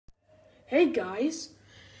Hey guys,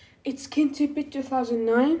 it's KintyPit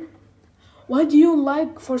 2009. What do you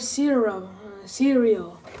like for cereal?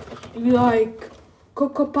 You like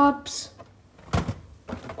Cocoa Pops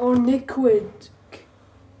or Nesquik?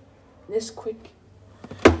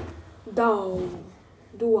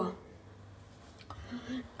 Dua.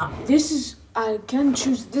 I can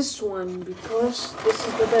choose this one because this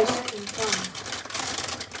is the best in town.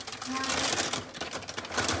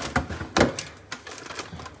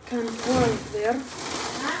 Can pour it there.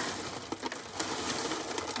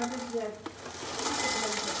 What is that?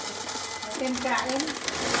 Can kain?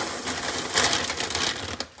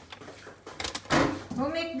 Who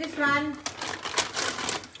make this one?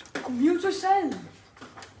 Computer cell.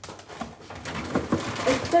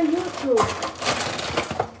 It's the YouTube.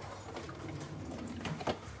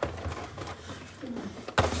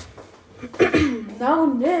 Now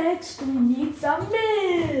next we need some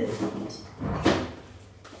milk.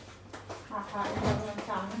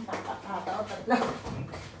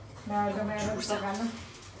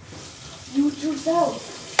 Use yourself.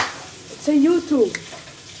 It's a YouTube.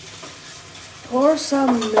 Pour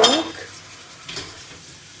some milk.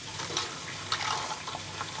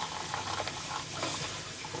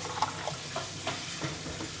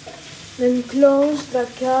 Then close the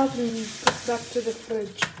cap and put back to the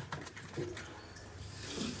fridge.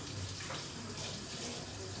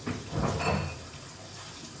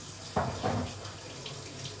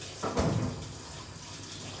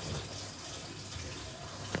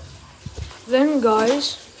 Then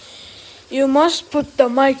guys, you must put the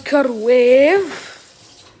microwave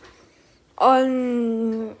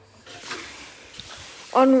on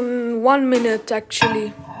 1 minute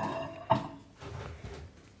actually.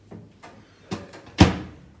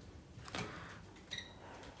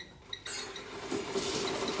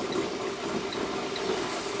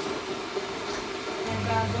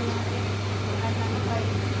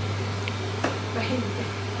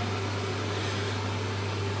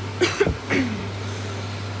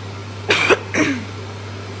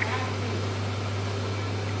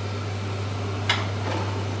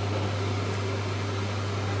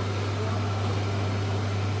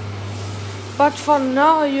 But for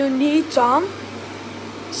now you need some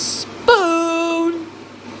spoon.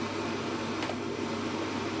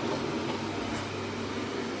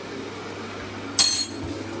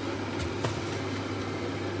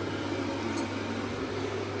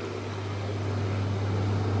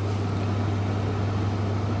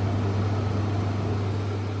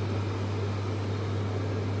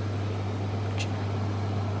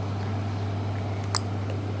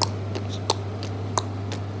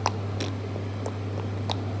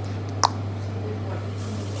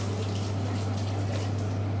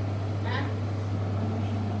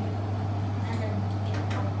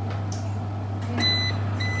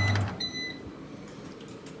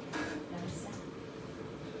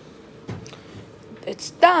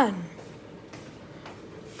 It's done.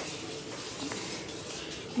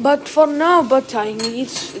 But for now, I need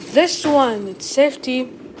this one. It's safety.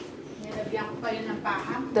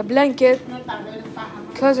 The blanket,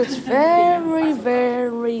 because it's very,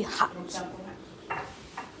 very hot.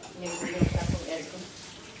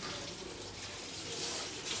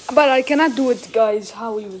 But I cannot do it, guys.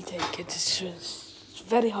 How we will take it? It's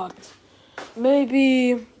very hot.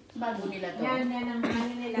 Maybe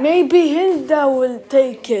Hilda will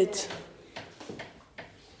take it.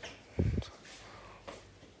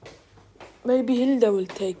 Maybe Hilda will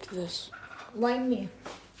take this. Why me?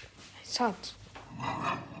 It's hot.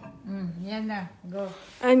 Yeah, go.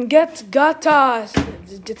 And get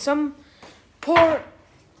some pour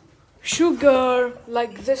sugar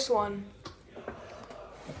like this one.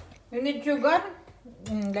 You need sugar?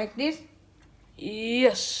 Like this?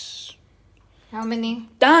 Yes. How many?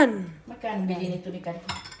 Done. Magkano bili nito ni Kanto?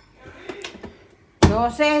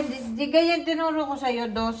 12. Di ganyan tinuro ko sa'yo,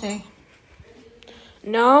 12.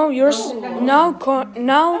 Now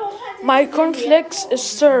my cornflakes is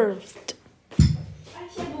served.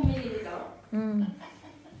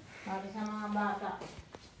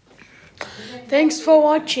 Thanks for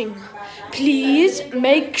watching. Please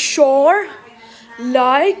make sure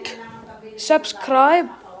like, subscribe,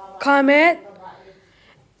 comment,